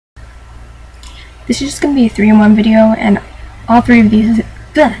this is just going to be a 3-in-1 video, and all three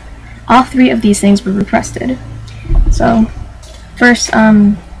of these things were requested. So first,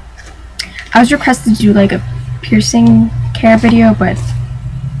 I was requested to do like a piercing care video, but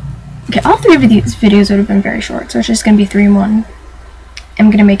okay, all three of these videos would have been very short, so it's just going to be 3-in-1. I'm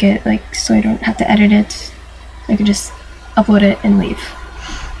going to make it like so I don't have to edit it. I can just upload it and leave.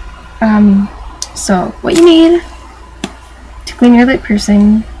 So what you need to clean your lip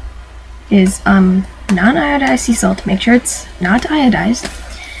piercing is non-iodized sea salt. Make sure it's not iodized.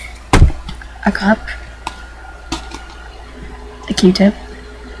 A cup, a Q-tip,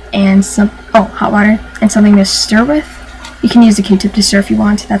 and some hot water and something to stir with. You can use a Q-tip to stir if you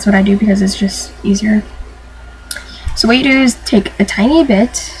want. That's what I do because it's just easier. So what you do is take a tiny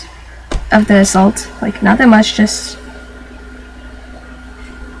bit of the salt, like not that much, just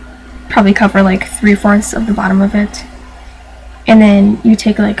probably cover like 3/4 of the bottom of it, and then you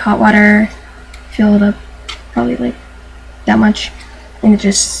take like hot water, fill it up probably like that much, and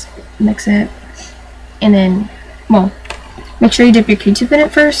just mix it, and then, well, make sure you dip your Q-tip in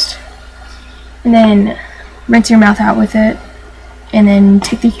it first, and then rinse your mouth out with it, and then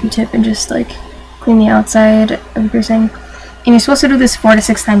take the Q-tip and just like clean the outside of the piercing. And you're supposed to do this 4 to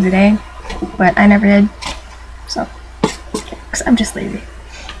 6 times a day, but I never did, so because I'm just lazy.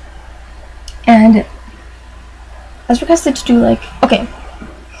 And I was requested to do like, okay,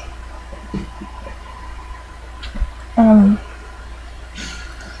 I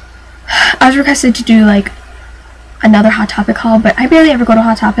was requested to do like another Hot Topic haul, but I barely ever go to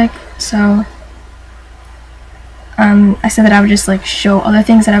Hot Topic, so I said that I would just like show other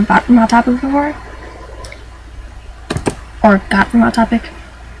things that I've bought from Hot Topic before, or got from Hot Topic.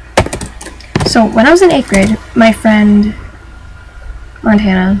 So when I was in 8th grade, my friend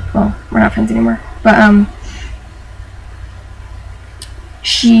Montana, well, we're not friends anymore, but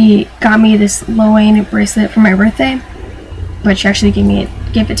she got me this Lil Wayne bracelet for my birthday, but she actually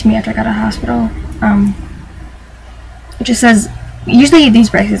gave it to me after I got out of the hospital. It just says, usually these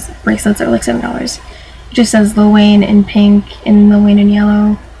bracelets are like $7. It just says Lil Wayne in pink and Lil Wayne in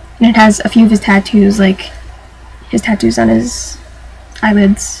yellow, and it has a few of his tattoos, like his tattoos on his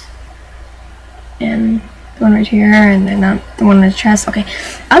eyelids, and the one right here, and then the one on his chest. Okay,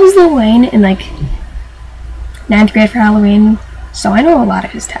 I was Lil Wayne in like 9th grade for Halloween, so I know a lot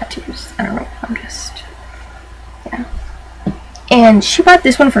of his tattoos. I don't know, I'm just, yeah. And she bought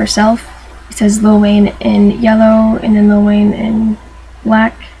this one for herself. It says Lil Wayne in yellow, and then Lil Wayne in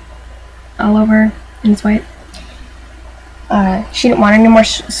black all over, and it's white. She didn't want it anymore,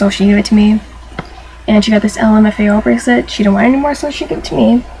 so she gave it to me. And she got this LMFAO bracelet. She didn't want it anymore, so she gave it to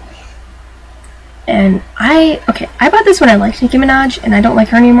me. And I bought this when I liked Nicki Minaj, and I don't like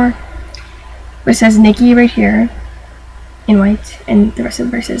her anymore. But it says Nicki right here in white, and the rest of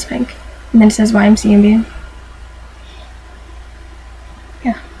the bracelet is pink. And then it says YMCMB.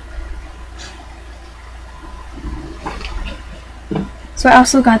 Yeah. So I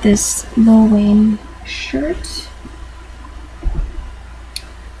also got this Lil Wayne shirt.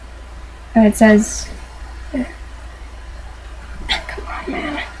 And it says, come on,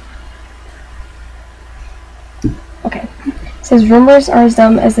 man. Okay. It says, rumors are as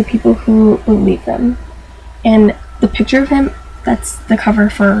dumb as the people who believe them. And the picture of him, that's the cover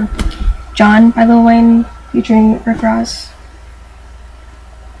for John by Lil Wayne featuring Rick Ross.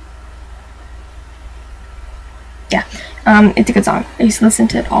 Yeah. It's a good song. I used to listen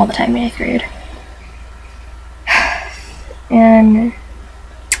to it all the time in 8th grade. And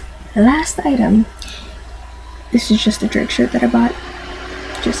the last item, this is just a Drake shirt that I bought.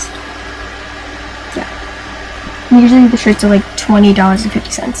 Just, yeah. Usually the shirts are like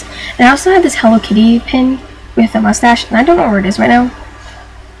 $20.50. And I also have this Hello Kitty pin with a mustache, and I don't know where it is right now.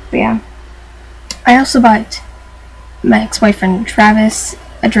 But yeah. I also bought my ex-boyfriend Travis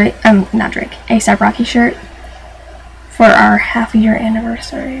a A$AP Rocky shirt for our half-year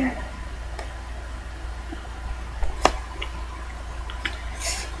anniversary.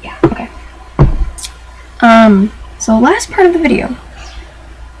 Yeah, okay. So last part of the video,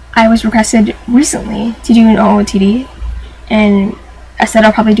 I was requested recently to do an OOTD, and I said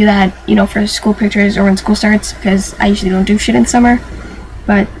I'll probably do that, you know, for school pictures or when school starts, because I usually don't do shit in summer.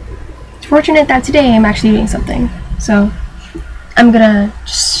 But it's fortunate that today I'm actually doing something. So I'm gonna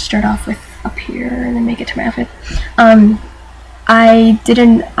just start off with up here and then make it to my outfit. I did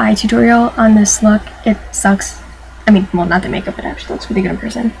an eye tutorial on this look. It sucks. I mean, well, not the makeup, it actually looks really good in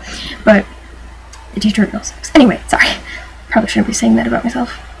person, but the tutorial sucks. Anyway, sorry. Probably shouldn't be saying that about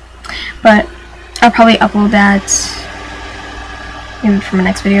myself. But I'll probably upload that maybe for my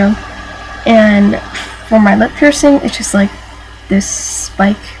next video. And for my lip piercing, it's just like this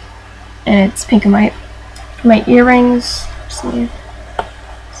spike and it's pink and white. For my earrings, see,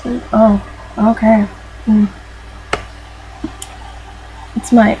 oh, okay.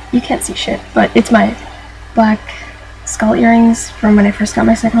 It's my, you can't see shit, but it's my black skull earrings from when I first got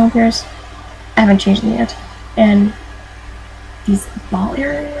my second hole pierce. I haven't changed them yet. And these ball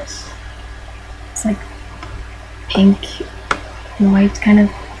earrings, it's like pink and white kind of.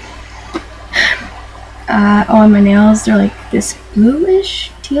 Oh, and my nails, they're like this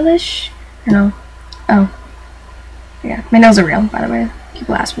bluish, tealish, I don't know. Oh, yeah, my nails are real, by the way.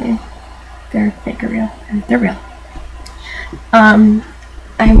 People ask me, they're fake or real, and they're real. I'm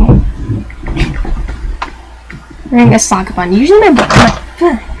wearing a sock bun. Usually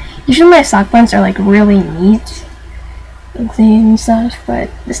my sock buns are like really neat and clean and stuff, but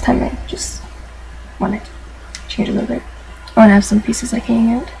this time I just wanted to change a little bit. I want to have some pieces like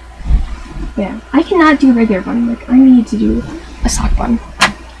hanging out. Yeah, I cannot do regular bun. Like, I need to do a sock bun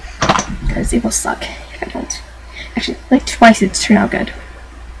because it will suck if I don't. Actually, like twice it's turned out good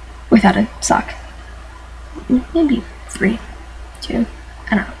without a sock. Maybe 3, 2,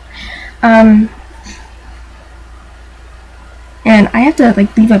 I don't know. And I have to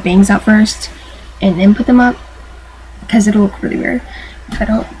like leave my bangs out first and then put them up because it'll look really weird if I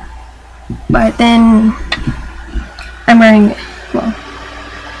don't. But then I'm wearing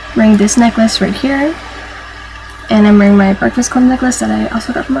this necklace right here, and I'm wearing my Breakfast Club necklace that I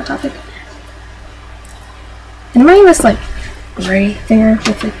also got from Hot Topic. And I'm wearing this like gray thing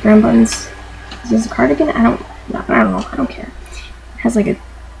with like brown buttons. Is this a cardigan? I don't know. I don't care. It has like a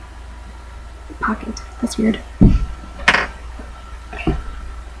pocket. That's weird. Okay.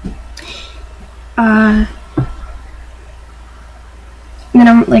 And then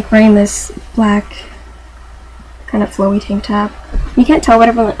I'm like wearing this black kind of flowy tank top. You can't tell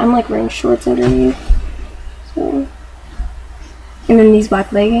whatever, I'm like wearing shorts underneath. So, and then these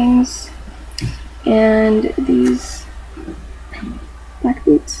black leggings and these black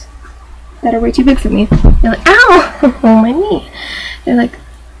boots that are way too big for me. They're like, ow! Oh, my knee. They're like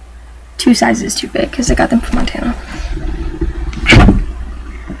 2 sizes too big because I got them from Montana.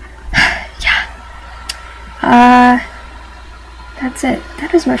 Yeah. That's it.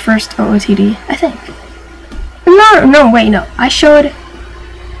 That is my first OOTD, I think. No, wait, no. I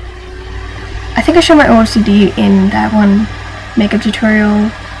think I showed my OOTD in that one makeup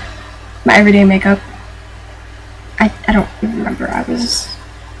tutorial, my everyday makeup. I don't remember. I was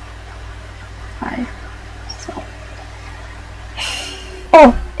 5, so.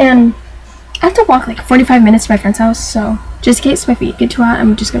 Oh, and I have to walk like 45 minutes to my friend's house, so just in case my feet get too hot,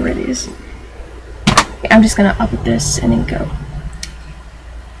 I'm just gonna wear these. I'm just gonna up with this and then go.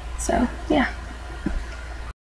 So.